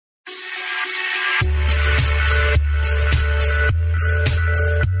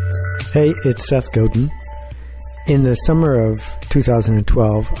Hey, it's Seth Godin. In the summer of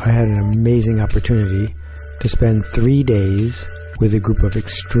 2012, I had an amazing opportunity to spend 3 days with a group of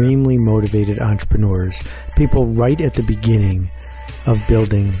extremely motivated entrepreneurs, people right at the beginning of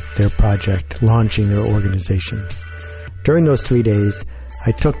building their project, launching their organization. During those 3 days,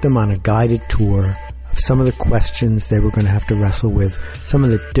 I took them on a guided tour of some of the questions they were going to have to wrestle with, some of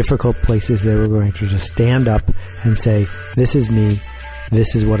the difficult places they were going to just stand up and say, this is me,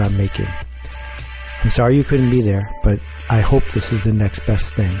 this is what I'm making. I'm sorry you couldn't be there, but I hope this is the next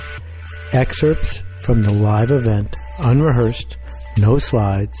best thing. Excerpts from the live event, unrehearsed, no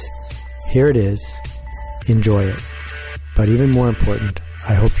slides. Here it is. Enjoy it. But even more important,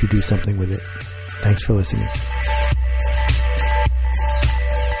 I hope you do something with it. Thanks for listening.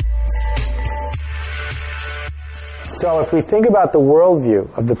 So if we think about the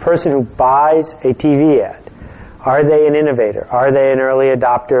worldview of the person who buys a TV ad, are they an innovator? Are they an early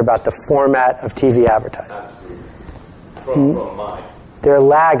adopter about the format of TV advertising? From mine. They're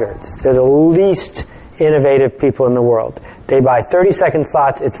laggards. They're the least innovative people in the world. They buy 30-second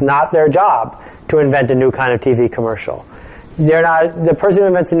slots. It's not their job to invent a new kind of TV commercial. They're not. The person who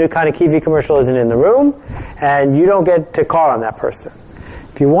invents a new kind of TV commercial isn't in the room, and you don't get to call on that person.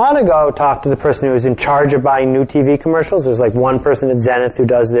 If you want to go talk to the person who is in charge of buying new TV commercials, there's like one person at Zenith who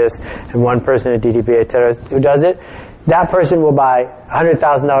does this, and one person at DDP, et cetera, who does it. That person will buy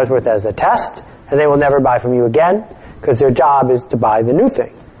 $100,000 worth as a test, and they will never buy from you again, because their job is to buy the new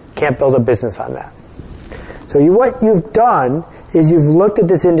thing. Can't build a business on that. So what you've done is you've looked at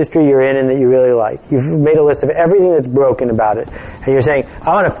this industry you're in and that you really like. You've made a list of everything that's broken about it, and you're saying,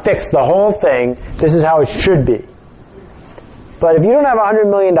 I want to fix the whole thing. This is how it should be. But if you don't have $100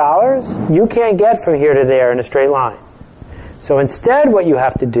 million, you can't get from here to there in a straight line. So instead what you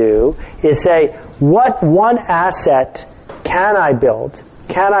have to do is say, what one asset can I build?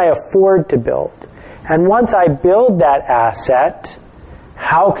 Can I afford to build? And once I build that asset,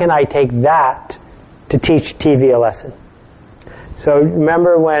 how can I take that to teach TV a lesson? So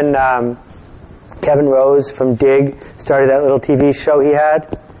remember when Kevin Rose from Dig started that little TV show he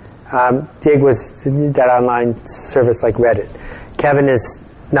had? Dig was that online service like Reddit. Kevin is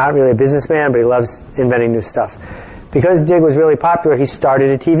not really a businessman, but he loves inventing new stuff. Because Dig was really popular, he started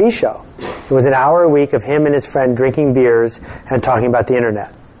a TV show. It was an hour a week of him and his friend drinking beers and talking about the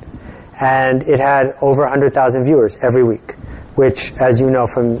internet. And it had over 100,000 viewers every week, which, as you know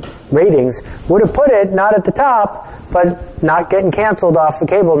from ratings, would have put it not at the top, but not getting canceled off the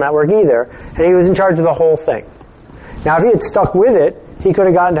cable network either. And he was in charge of the whole thing. Now, if he had stuck with it, he could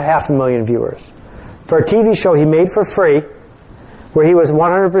have gotten to 500,000 viewers. For a TV show he made for free, where he was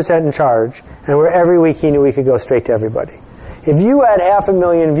 100% in charge, and where every week he knew he could go straight to everybody. If you had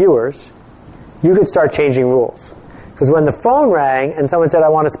 500,000 viewers, you could start changing rules. Because when the phone rang and someone said, I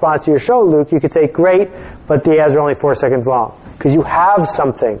want to sponsor your show, Luke, you could say, great, but the ads are only 4 seconds long. Because you have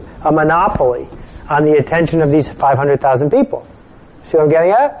something, a monopoly, on the attention of these 500,000 people. See what I'm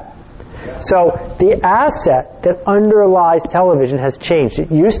getting at? So the asset that underlies television has changed.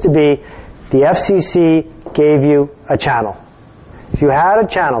 It used to be the FCC gave you a channel. If you had a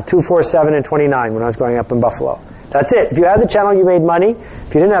channel, 2, 4, 7, and 29 when I was growing up in Buffalo, that's it. If you had the channel, you made money.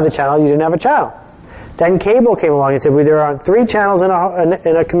 If you didn't have the channel, you didn't have a channel. Then cable came along and said, well, there are 3 channels in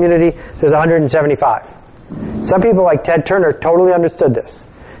a community, there's 175. Some people like Ted Turner totally understood this.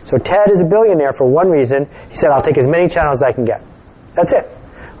 So Ted is a billionaire for one reason. He said, I'll take as many channels as I can get. That's it.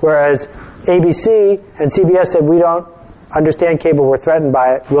 Whereas ABC and CBS said, we don't understand cable, we're threatened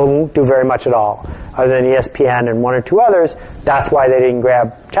by it, we won't do very much at all. Other than ESPN and 1 or 2 others, that's why they didn't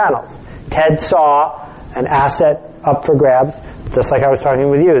grab channels. Ted saw an asset up for grabs, just like I was talking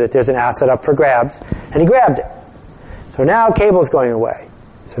with you, that there's an asset up for grabs, and he grabbed it. So now cable's going away.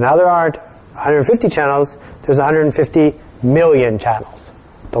 So now there aren't 150 channels, there's 150 million channels.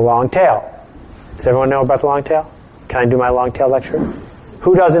 The long tail. Does everyone know about the long tail? Can I do my long tail lecture?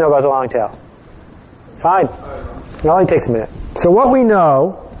 Who doesn't know about the long tail? Fine. It only takes a minute. So what we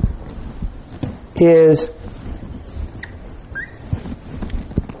know is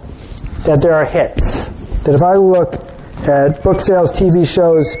that there are hits. That if I look at book sales, TV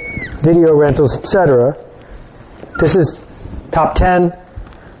shows, video rentals, etc., this is top 10,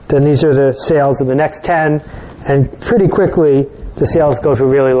 then these are the sales of the next 10, and pretty quickly the sales go to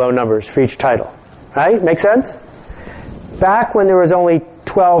really low numbers for each title. Right? Make sense? Back when there was only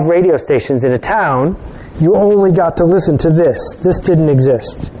 12 radio stations in a town, you only got to listen to this. This didn't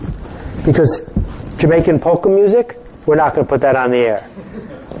exist. Because Jamaican polka music, we're not going to put that on the air.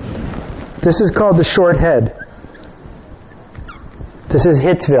 This is called the short head. This is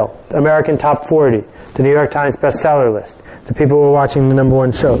Hitsville, American Top 40, the New York Times bestseller list. the people who are watching the number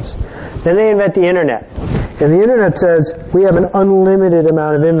one shows. Then they invent the internet. And the internet says we have an unlimited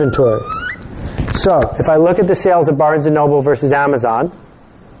amount of inventory. So if I look at the sales of Barnes & Noble versus Amazon,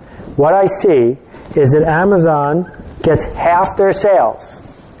 what I see is that Amazon gets half their sales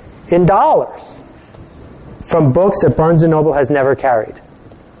in dollars from books that Barnes & Noble has never carried.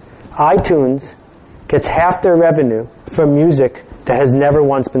 iTunes gets half their revenue from music that has never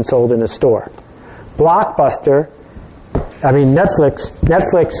once been sold in a store.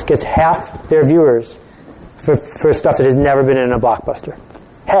 Netflix gets half their viewers for stuff that has never been in a Blockbuster.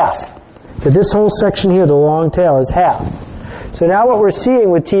 Half. But this whole section here, the long tail, is half. So now what we're seeing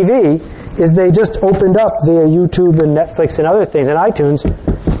with TV is they just opened up via YouTube and Netflix and other things and iTunes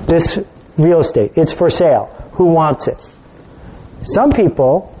this real estate. It's for sale. Who wants it? Some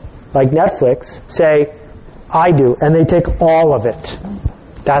people, like Netflix, say, I do, and they take all of it.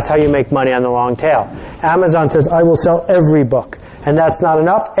 That's how you make money on the long tail. Amazon says, I will sell every book. And that's not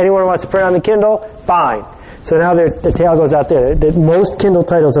enough. Anyone who wants to print on the Kindle, fine. So now the tail goes out there. Most Kindle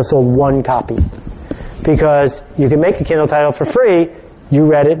titles have sold one copy. Because you can make a Kindle title for free, you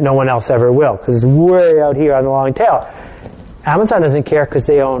read it, no one else ever will. Because it's way out here on the long tail. Amazon doesn't care because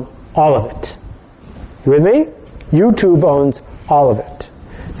they own all of it. You with me? YouTube owns all of it.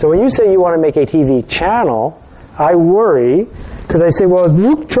 So when you say you want to make a TV channel, I worry, because I say, well, is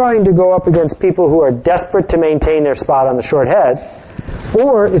Luke trying to go up against people who are desperate to maintain their spot on the short head?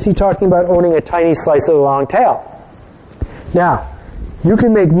 Or is he talking about owning a tiny slice of the long tail? Now, you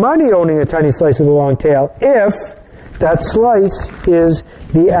can make money owning a tiny slice of the long tail if that slice is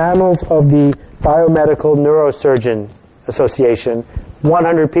the Annals of the Biomedical Neurosurgeon Association,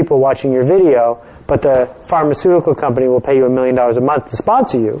 100 people watching your video, but the pharmaceutical company will pay you $1 million a month to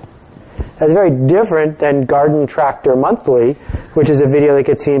sponsor you. That's very different than Garden Tractor Monthly, which is a video that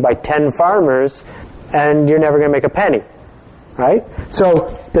gets seen by 10 farmers, and you're never going to make a penny. Right?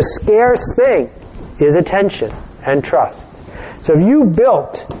 So the scarce thing is attention and trust. So if you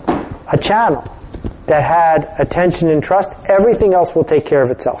built a channel that had attention and trust, everything else will take care of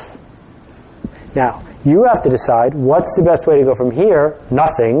itself. Now, you have to decide what's the best way to go from here,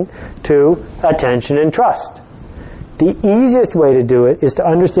 nothing, to attention and trust. The easiest way to do it is to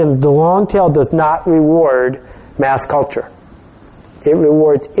understand that the long tail does not reward mass culture. It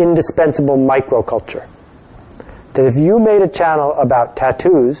rewards indispensable microculture. That if you made a channel about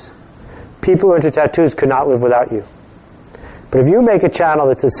tattoos, people who are into tattoos could not live without you. But if you make a channel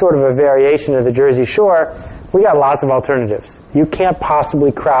that's a sort of a variation of the Jersey Shore, we got lots of alternatives. You can't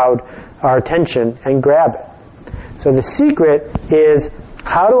possibly crowd our attention and grab it. So the secret is,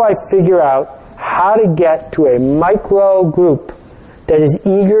 how do I figure out how to get to a micro group that is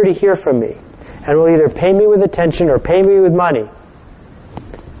eager to hear from me and will either pay me with attention or pay me with money,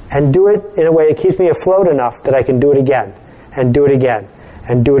 and do it in a way that keeps me afloat enough that I can do it again, and do it again,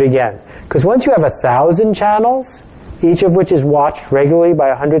 and do it again. Because once you have 1,000 channels, each of which is watched regularly by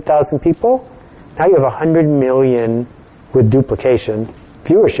 100,000 people, now you have 100 million with duplication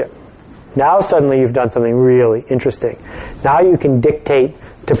viewership. Now suddenly you've done something really interesting. Now you can dictate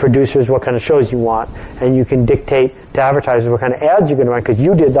to producers what kind of shows you want, and you can dictate to advertisers what kind of ads you're going to run, because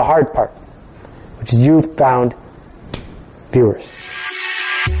you did the hard part, which is you found viewers.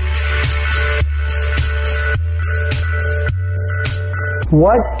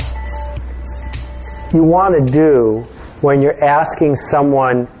 What you want to do when you're asking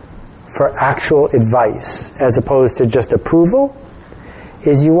someone for actual advice as opposed to just approval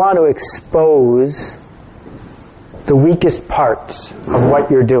is you want to expose the weakest parts of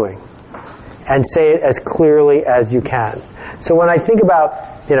what you're doing and say it as clearly as you can. So when I think about,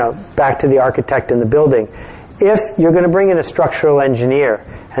 back to the architect in the building, if you're going to bring in a structural engineer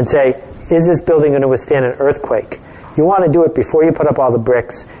and say, is this building going to withstand an earthquake? You want to do it before you put up all the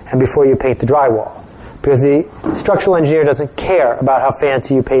bricks and before you paint the drywall. Because the structural engineer doesn't care about how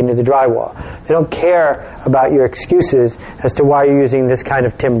fancy you painted the drywall. They don't care about your excuses as to why you're using this kind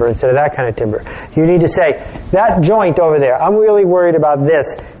of timber instead of that kind of timber. You need to say, that joint over there, I'm really worried about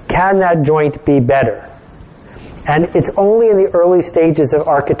this. Can that joint be better? And it's only in the early stages of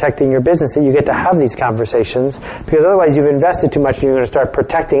architecting your business that you get to have these conversations, because otherwise you've invested too much and you're going to start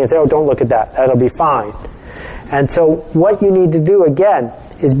protecting and say, oh, don't look at that. That'll be fine. And so what you need to do, again,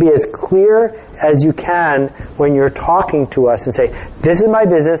 is be as clear as you can when you're talking to us and say, this is my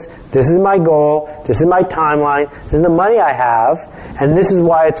business, this is my goal, this is my timeline, this is the money I have, and this is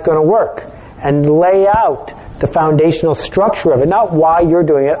why it's going to work. And lay out the foundational structure of it, not why you're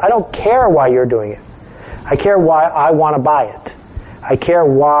doing it. I don't care why you're doing it. I care why I want to buy it. I care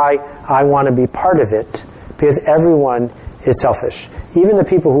why I want to be part of it, because everyone is selfish. Even the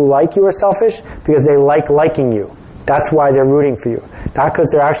people who like you are selfish because they like liking you. That's why they're rooting for you. Not because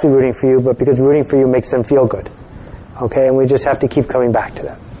they're actually rooting for you, but because rooting for you makes them feel good. Okay, and we just have to keep coming back to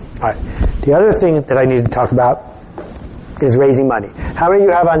that. All right. The other thing that I need to talk about is raising money. How many of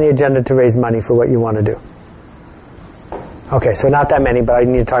you have on the agenda to raise money for what you want to do? Okay, so not that many, but I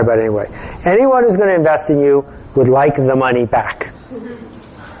need to talk about it anyway. Anyone who's going to invest in you would like the money back.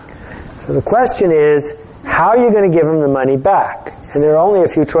 So the question is, how are you going to give them the money back? And there are only a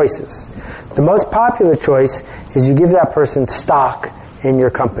few choices. The most popular choice is you give that person stock in your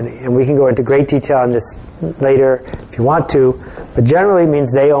company. And we can go into great detail on this later if you want to, but generally it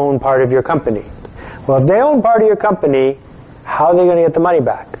means they own part of your company. Well, if they own part of your company, how are they going to get the money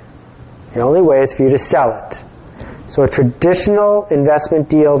back? The only way is for you to sell it. So a traditional investment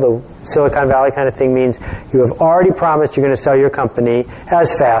deal, the Silicon Valley kind of thing, means you have already promised you're going to sell your company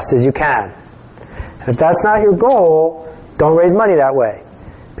as fast as you can. And if that's not your goal, don't raise money that way.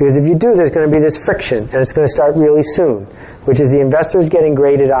 Because if you do, there's going to be this friction, and it's going to start really soon, which is the investors getting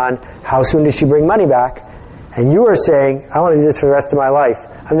graded on how soon did she bring money back, and you are saying, I want to do this for the rest of my life.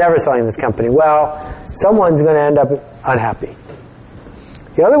 I'm never selling this company. Well, someone's going to end up unhappy.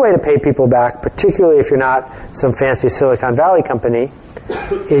 The other way to pay people back, particularly if you're not some fancy Silicon Valley company,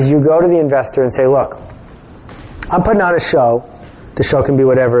 is you go to the investor and say, look, I'm putting on a show. The show can be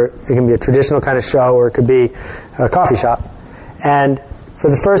whatever. It can be a traditional kind of show, or it could be a coffee shop. And for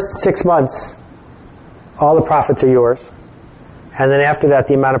the first 6 months, all the profits are yours. And then after that,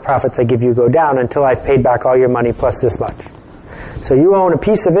 the amount of profits I give you go down until I've paid back all your money plus this much. So you own a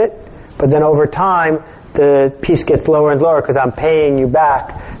piece of it, but then over time, the piece gets lower and lower because I'm paying you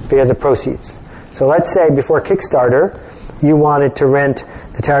back via the proceeds. So let's say before Kickstarter, you wanted to rent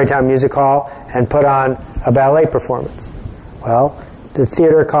the Tarrytown Music Hall and put on a ballet performance. Well, the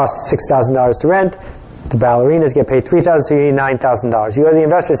theater costs $6,000 to rent. The ballerinas get paid $3,000, so you need $9,000. You go to the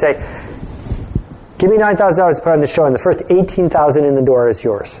investor and say, give me $9,000 to put on the show, and the first $18,000 in the door is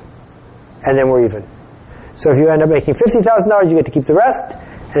yours. And then we're even. So if you end up making $50,000, you get to keep the rest.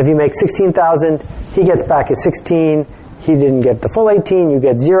 And if you make $16,000, he gets back his 16. He didn't get the full 18. You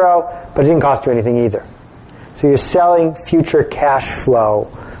get 0, but it didn't cost you anything either. So you're selling future cash flow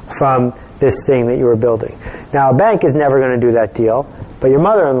from this thing that you were building. Now, a bank is never going to do that deal, but your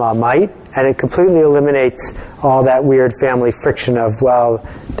mother-in-law might, and it completely eliminates all that weird family friction of, well,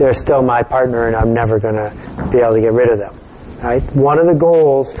 they're still my partner and I'm never going to be able to get rid of them. Right? One of the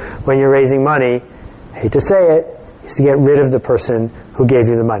goals when you're raising money, I hate to say it, is to get rid of the person who gave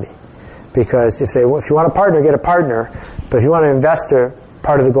you the money. Because if you want a partner, get a partner. But if you want an investor,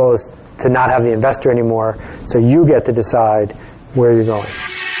 part of the goal is to not have the investor anymore, so you get to decide where you're going.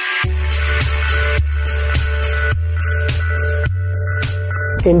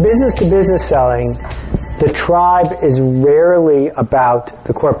 In business-to-business selling, the tribe is rarely about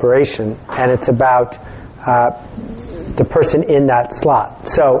the corporation, and it's about the person in that slot.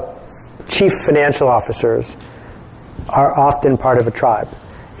 So chief financial officers are often part of a tribe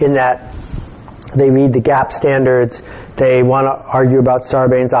in that they read the GAP standards, they want to argue about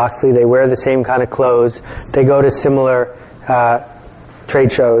Sarbanes-Oxley, they wear the same kind of clothes, they go to similar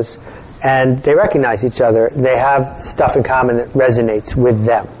trade shows, and they recognize each other. They have stuff in common that resonates with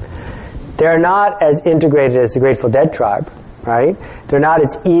them. They're not as integrated as the Grateful Dead tribe, right? They're not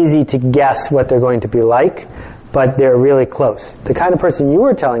as easy to guess what they're going to be like, but they're really close. The kind of person you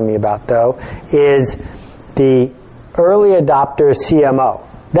were telling me about, though, is the early adopter CMO.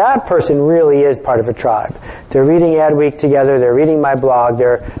 That person really is part of a tribe. They're reading Adweek together, they're reading my blog,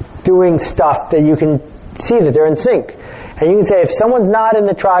 they're doing stuff that you can see that they're in sync. And you can say, if someone's not in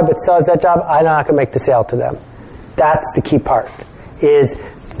the tribe but still has that job, I'm not going to make the sale to them. That's the key part, is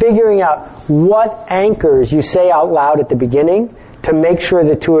figuring out what anchors you say out loud at the beginning to make sure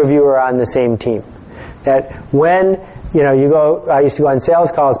the two of you are on the same team. That when you go, I used to go on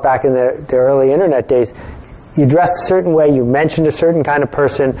sales calls back in the early internet days, you dressed a certain way, you mentioned a certain kind of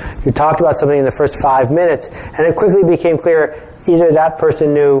person, you talked about something in the first 5 minutes, and it quickly became clear either that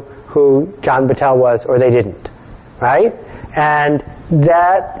person knew who John Battelle was or they didn't, right? And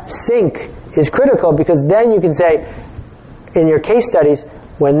that sync is critical because then you can say, in your case studies,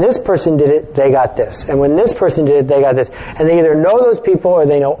 when this person did it, they got this. And when this person did it, they got this. And they either know those people or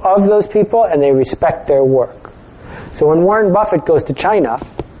they know of those people and they respect their work. So when Warren Buffett goes to China,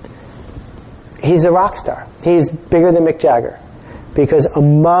 he's a rock star. He's bigger than Mick Jagger. Because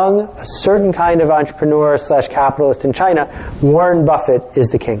among a certain kind of entrepreneur / capitalist in China, Warren Buffett is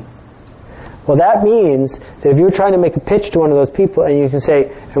the king. Well, that means that if you're trying to make a pitch to one of those people and you can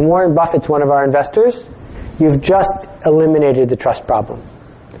say, and Warren Buffett's one of our investors, you've just eliminated the trust problem.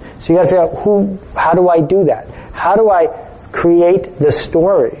 So you got to figure out how do I do that? How do I create the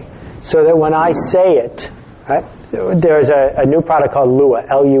story so that when I say it, right? there's a new product called Lua,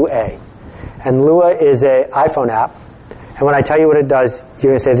 L-U-A. And Lua is an iPhone app. And when I tell you what it does,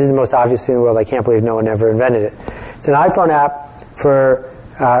 you're going to say, this is the most obvious thing in the world. I can't believe no one ever invented it. It's an iPhone app for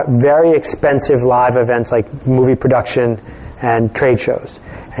very expensive live events like movie production and trade shows.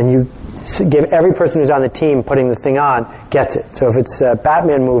 And you give every person who's on the team putting the thing on gets it. So if it's a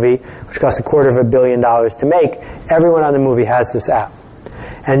Batman movie, which costs $250 million to make, everyone on the movie has this app.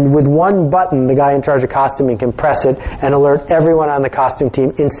 And with one button, the guy in charge of costuming can press it and alert everyone on the costume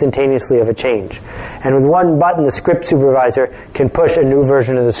team instantaneously of a change. And with one button, the script supervisor can push a new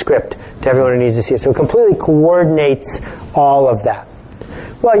version of the script to everyone who needs to see it. So it completely coordinates all of that.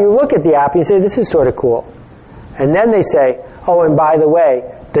 Well, you look at the app and you say, this is sort of cool. And then they say, oh, and by the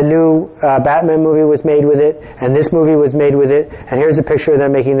way, the new Batman movie was made with it, and this movie was made with it, and here's a picture of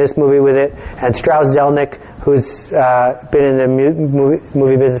them making this movie with it, and Strauss Zelnick, who's been in the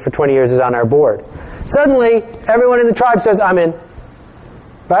movie business for 20 years, is on our board. Suddenly, everyone in the tribe says, I'm in.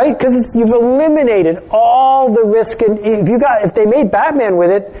 Right? Because you've eliminated all the risk. And if they made Batman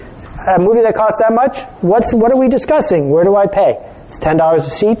with it, a movie that costs that much, what are we discussing? Where do I pay? It's $10 a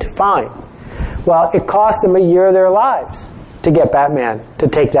seat? Fine. Well, it cost them a year of their lives to get Batman to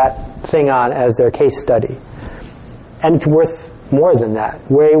take that thing on as their case study. And it's worth more than that.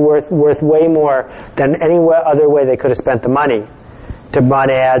 Worth way more than any other way they could have spent the money to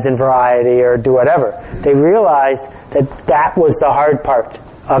run ads in Variety or do whatever. They realized that was the hard part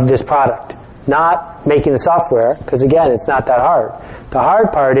of this product. Not making the software, because again, it's not that hard. The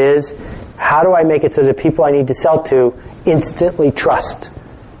hard part is, how do I make it so that people I need to sell to instantly trust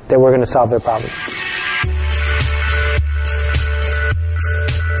that we're going to solve their problem?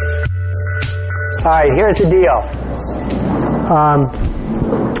 All right, here's the deal.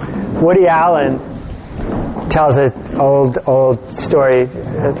 Woody Allen tells an old story in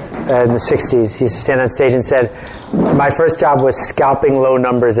the 60s. He used to stand on stage and said, my first job was scalping low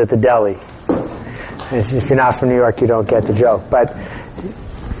numbers at the deli. And if you're not from New York, you don't get the joke. But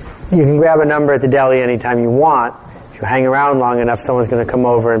you can grab a number at the deli anytime you want. If you hang around long enough, someone's going to come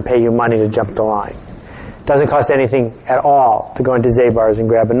over and pay you money to jump the line. It doesn't cost anything at all to go into Zabar's and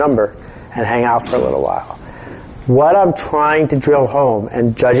grab a number and hang out for a little while. What I'm trying to drill home,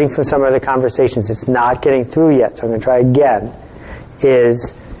 and judging from some of the conversations, it's not getting through yet, so I'm going to try again,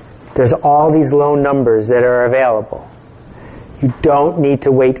 is there's all these low numbers that are available. You don't need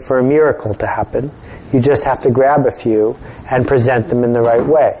to wait for a miracle to happen. You just have to grab a few and present them in the right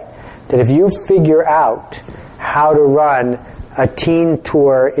way. That if you figure out how to run a teen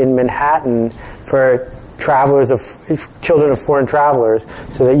tour in Manhattan for children of foreign travelers,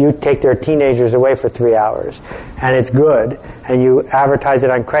 so that you take their teenagers away for 3 hours, and it's good, and you advertise it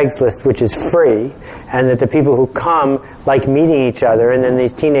on Craigslist, which is free, and that the people who come like meeting each other, and then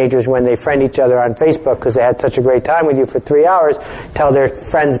these teenagers, when they friend each other on Facebook because they had such a great time with you for 3 hours, tell their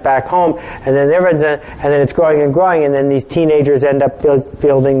friends back home, and then their friends, and then it's growing and growing, and then these teenagers end up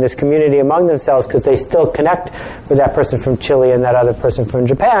building this community among themselves because they still connect with that person from Chile and that other person from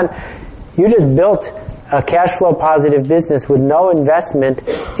Japan. You just built a cash flow positive business with no investment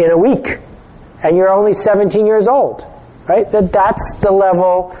in a week. And you're only 17 years old, right? That's the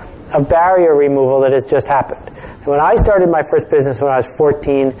level of barrier removal that has just happened. And when I started my first business when I was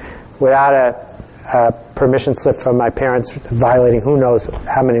 14 without a permission slip from my parents, violating who knows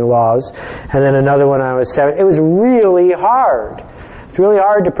how many laws, and then another when I was 7, it was really hard. It's really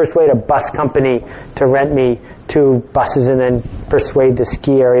hard to persuade a bus company to rent me 2 buses and then persuade the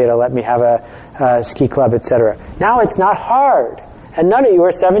ski area to let me have a ski club, etc. Now it's not hard, and none of you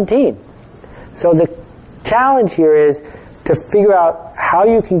are 17. So the challenge here is to figure out how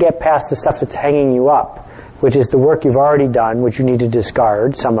you can get past the stuff that's hanging you up, which is the work you've already done, which you need to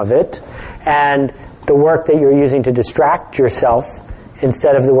discard, some of it, and the work that you're using to distract yourself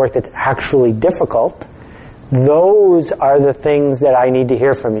instead of the work that's actually difficult. Those are the things that I need to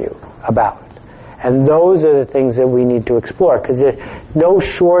hear from you about. And those are the things that we need to explore, because there's no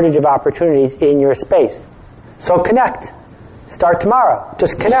shortage of opportunities in your space. So connect. Start tomorrow.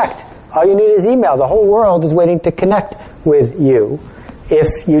 Just connect. All you need is email. The whole world is waiting to connect with you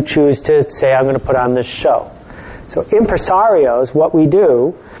if you choose to say, I'm going to put on this show. So impresarios, what we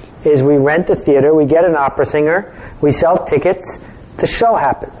do is we rent a theater, we get an opera singer, we sell tickets, the show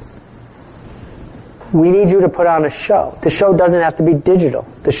happens. We need you to put on a show. The show doesn't have to be digital.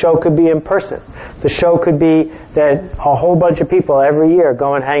 The show could be in person. The show could be that a whole bunch of people every year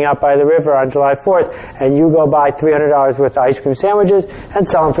go and hang out by the river on July 4th, and you go buy $300 worth of ice cream sandwiches and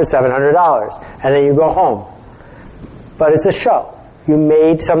sell them for $700. And then you go home. But it's a show. You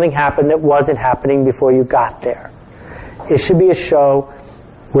made something happen that wasn't happening before you got there. It should be a show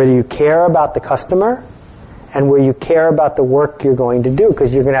where you care about the customer and where you care about the work you're going to do,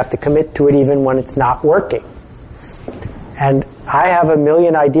 because you're going to have to commit to it even when it's not working. And I have a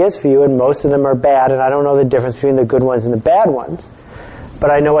million ideas for you, and most of them are bad, and I don't know the difference between the good ones and the bad ones,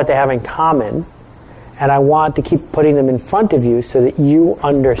 but I know what they have in common, and I want to keep putting them in front of you so that you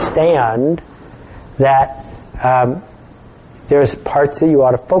understand that there's parts that you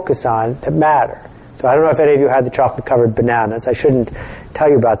ought to focus on that matter. So I don't know if any of you had the chocolate-covered bananas. I shouldn't tell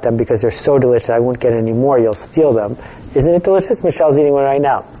you about them because they're so delicious. I won't get any more. You'll steal them. Isn't it delicious? Michelle's eating one right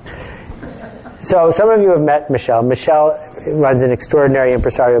now. So some of you have met Michelle. Michelle runs an extraordinary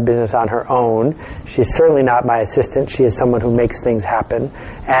impresario business on her own. She's certainly not my assistant. She is someone who makes things happen.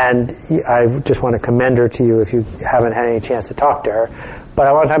 And I just want to commend her to you if you haven't had any chance to talk to her. But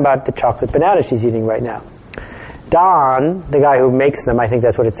I want to talk about the chocolate banana she's eating right now. Don, the guy who makes them, I think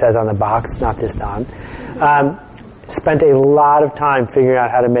that's what it says on the box, not this Don, spent a lot of time figuring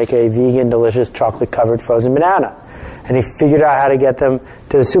out how to make a vegan, delicious, chocolate-covered frozen banana. And he figured out how to get them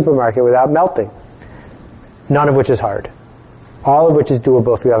to the supermarket without melting. None of which is hard. All of which is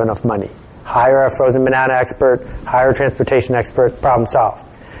doable if you have enough money. Hire a frozen banana expert, hire a transportation expert, problem solved.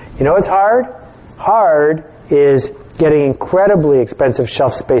 You know what's hard? Hard is getting incredibly expensive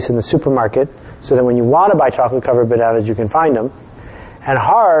shelf space in the supermarket so that when you want to buy chocolate-covered bananas, you can find them. And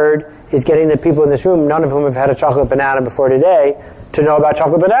hard is getting the people in this room, none of whom have had a chocolate banana before today, to know about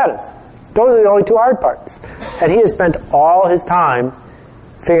chocolate bananas. Those are the only two hard parts. And he has spent all his time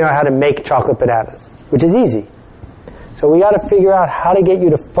figuring out how to make chocolate bananas, which is easy. So we got to figure out how to get you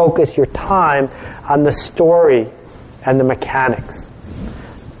to focus your time on the story and the mechanics.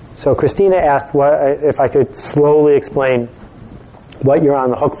 So Christina asked if I could slowly explain what you're on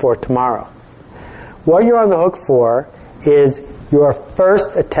the hook for tomorrow. What you're on the hook for is your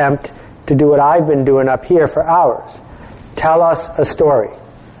first attempt to do what I've been doing up here for hours. Tell us a story.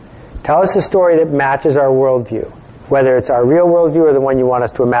 Tell us a story that matches our worldview, whether it's our real worldview or the one you want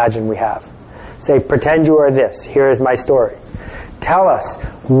us to imagine we have. Say, pretend you are this. Here is my story. Tell us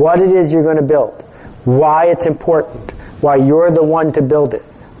what it is you're going to build, why it's important, why you're the one to build it,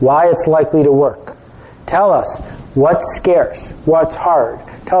 why it's likely to work. Tell us what's scarce, what's hard.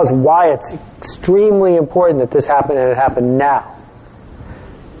 Tell us why it's extremely important that this happened and it happened now.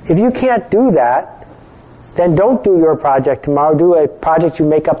 If you can't do that, then don't do your project tomorrow. Do a project you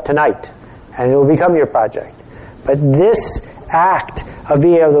make up tonight, and it will become your project. But this act of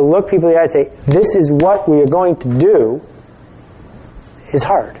being able to look people in the eye and say, this is what we are going to do, is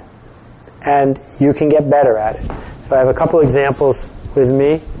hard. And you can get better at it. So I have a couple examples with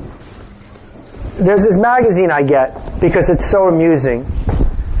me. There's this magazine I get because it's so amusing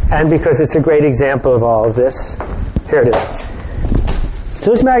and because it's a great example of all of this. Here it is.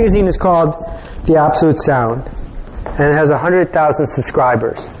 So this magazine is called The Absolute Sound, and it has 100,000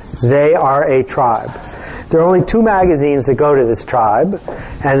 subscribers. They are a tribe. There are only 2 magazines that go to this tribe,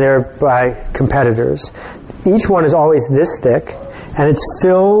 and they're by competitors. Each one is always this thick, and it's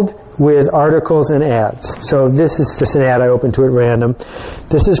filled with articles and ads. So this is just an ad I opened to at random.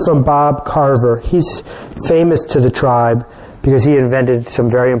 This is from Bob Carver. He's famous to the tribe because he invented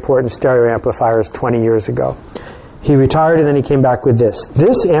some very important stereo amplifiers 20 years ago. He retired and then he came back with this.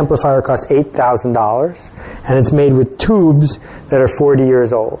 This amplifier costs $8,000, and it's made with tubes that are 40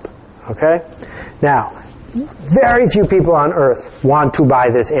 years old. Okay? Now, very few people on earth want to buy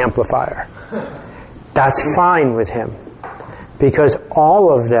this amplifier. That's fine with him, because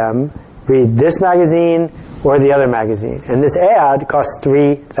all of them read this magazine or the other magazine. And this ad costs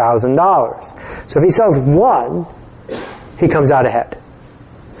 $3,000. So if he sells one, he comes out ahead.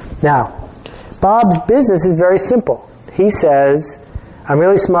 Now, Bob's business is very simple. He says, I'm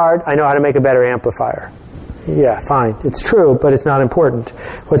really smart, I know how to make a better amplifier. Yeah, fine. It's true, but it's not important.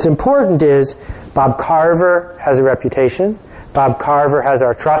 What's important is Bob Carver has a reputation. Bob Carver has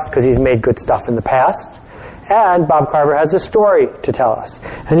our trust because he's made good stuff in the past. And Bob Carver has a story to tell us.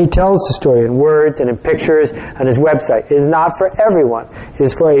 And he tells the story in words and in pictures on his website. It is not for everyone. It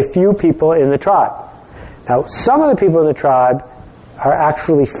is for a few people in the tribe. Now, some of the people in the tribe are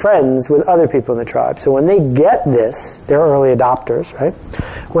actually friends with other people in the tribe. So when they get this, they're early adopters, right?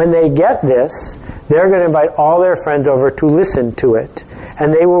 When they get this, they're going to invite all their friends over to listen to it.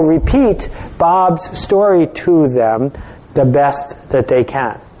 And they will repeat Bob's story to them the best that they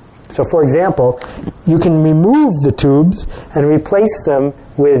can. So for example, you can remove the tubes and replace them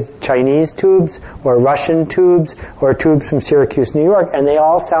with Chinese tubes or Russian tubes or tubes from Syracuse, New York, and they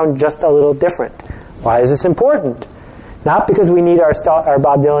all sound just a little different. Why is this important? Not because we need our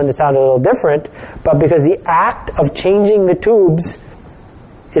Bob Dylan to sound a little different, but because the act of changing the tubes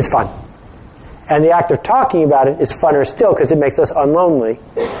is fun. And the act of talking about it is funner still because it makes us unlonely.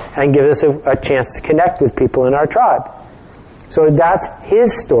 and gives us a chance to connect with people in our tribe. So that's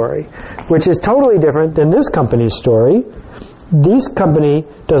his story, which is totally different than this company's story. This company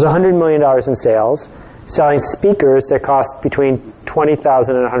does $100 million in sales, selling speakers that cost between $20,000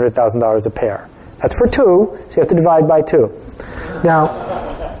 and $100,000 a pair. That's for 2, so you have to divide by 2. Now,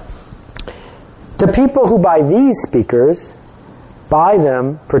 the people who buy these speakers buy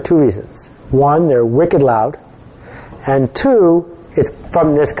them for 2 reasons. 1, they're wicked loud, and 2, it's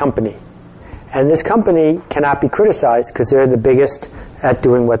from this company. And this company cannot be criticized because they're the biggest at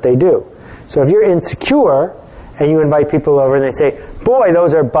doing what they do. So if you're insecure and you invite people over and they say, boy,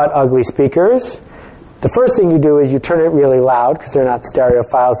 those are butt ugly speakers, the first thing you do is you turn it really loud because they're not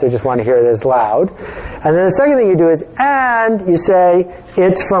stereophiles, they just want to hear it as loud. And then the second thing you do is, and you say,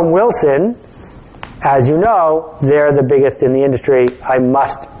 it's from Wilson. As you know, they're the biggest in the industry. I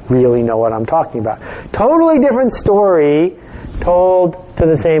must really know what I'm talking about. Totally different story told to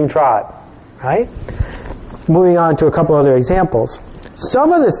the same tribe. Right? Moving on to a couple other examples.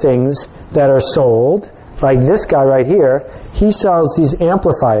 Some of the things that are sold, like this guy right here, he sells these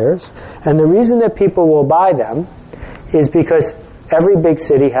amplifiers, and the reason that people will buy them is because every big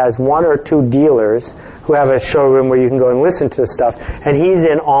city has 1 or 2 dealers who have a showroom where you can go and listen to the stuff, and he's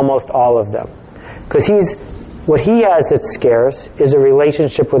in almost all of them. Because what he has that's scarce is a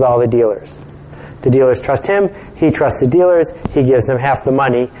relationship with all the dealers. The dealers trust him, he trusts the dealers, he gives them half the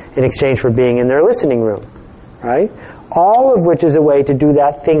money in exchange for being in their listening room. Right? All of which is a way to do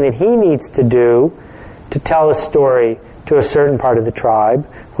that thing that he needs to do to tell a story to a certain part of the tribe,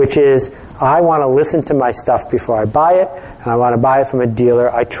 which is, I want to listen to my stuff before I buy it, and I want to buy it from a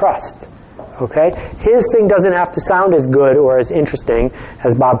dealer I trust. Okay? His thing doesn't have to sound as good or as interesting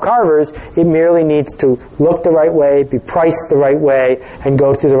as Bob Carver's. It merely needs to look the right way, be priced the right way, and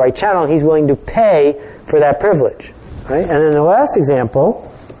go through the right channel. And he's willing to pay for that privilege. Right? And then the last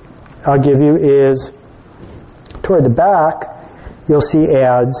example I'll give you is toward the back, you'll see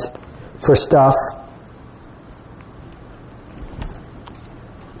ads for stuff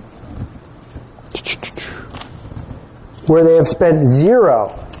where they have spent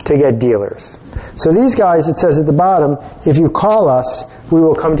 0 to get dealers. So these guys, it says at the bottom, if you call us, we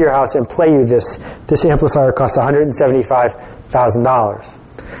will come to your house and play you this. This amplifier costs $175,000.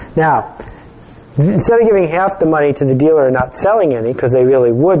 Now, instead of giving half the money to the dealer and not selling any, because they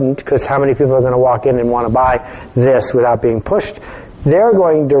really wouldn't, because how many people are going to walk in and want to buy this without being pushed, they're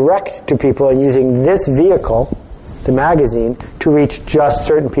going direct to people and using this vehicle, the magazine, to reach just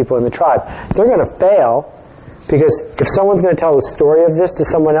certain people in the tribe. They're going to fail, because if someone's going to tell the story of this to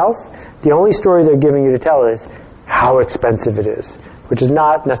someone else, the only story they're giving you to tell is how expensive it is, which is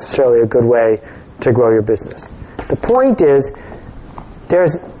not necessarily a good way to grow your business. The point is,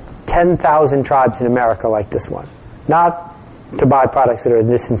 there's 10,000 tribes in America like this one. Not to buy products that are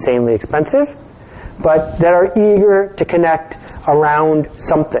this insanely expensive, but that are eager to connect around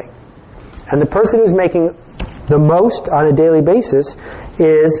something. And the person who's making the most on a daily basis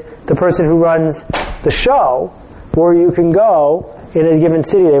is the person who runs the show where you can go in a given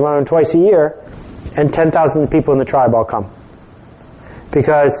city, they run them twice a year, and 10,000 people in the tribe all come.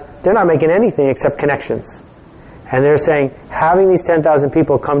 Because they're not making anything except connections. And they're saying, having these 10,000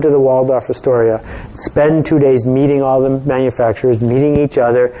 people come to the Waldorf Astoria, spend 2 days meeting all the manufacturers, meeting each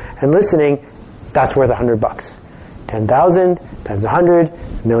other, and listening, that's worth $100. 10,000 times 100,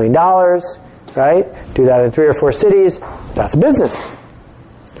 $1 million, right? Do that in 3 or 4 cities, that's a business.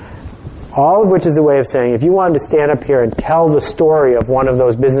 All of which is a way of saying, if you wanted to stand up here and tell the story of one of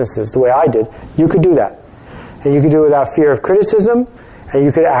those businesses the way I did, you could do that. And you could do it without fear of criticism, and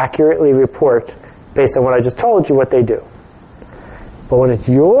you could accurately report, based on what I just told you, what they do. But when it's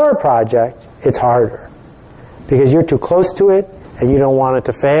your project, it's harder. Because you're too close to it, and you don't want it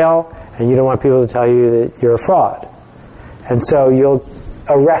to fail, and you don't want people to tell you that you're a fraud. And so you'll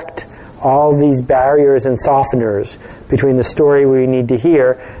erect all these barriers and softeners between the story we need to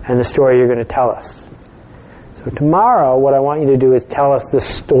hear and the story you're going to tell us. So tomorrow, what I want you to do is tell us the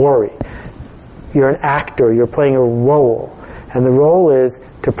story. You're an actor. You're playing a role. And the role is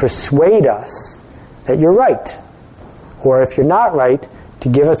to persuade us that you're right. Or if you're not right, to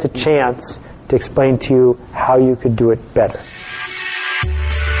give us a chance to explain to you how you could do it better.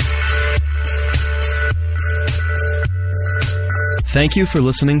 Thank you for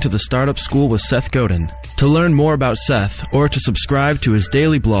listening to the Startup School with Seth Godin. To learn more about Seth or to subscribe to his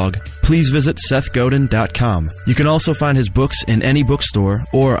daily blog, please visit SethGodin.com. You can also find his books in any bookstore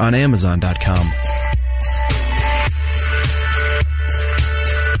or on Amazon.com.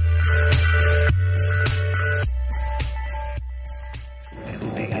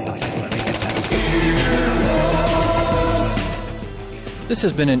 This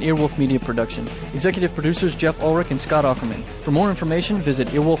has been an Earwolf Media production. Executive producers Jeff Ulrich and Scott Aukerman. For more information, visit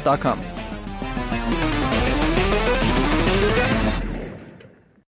earwolf.com.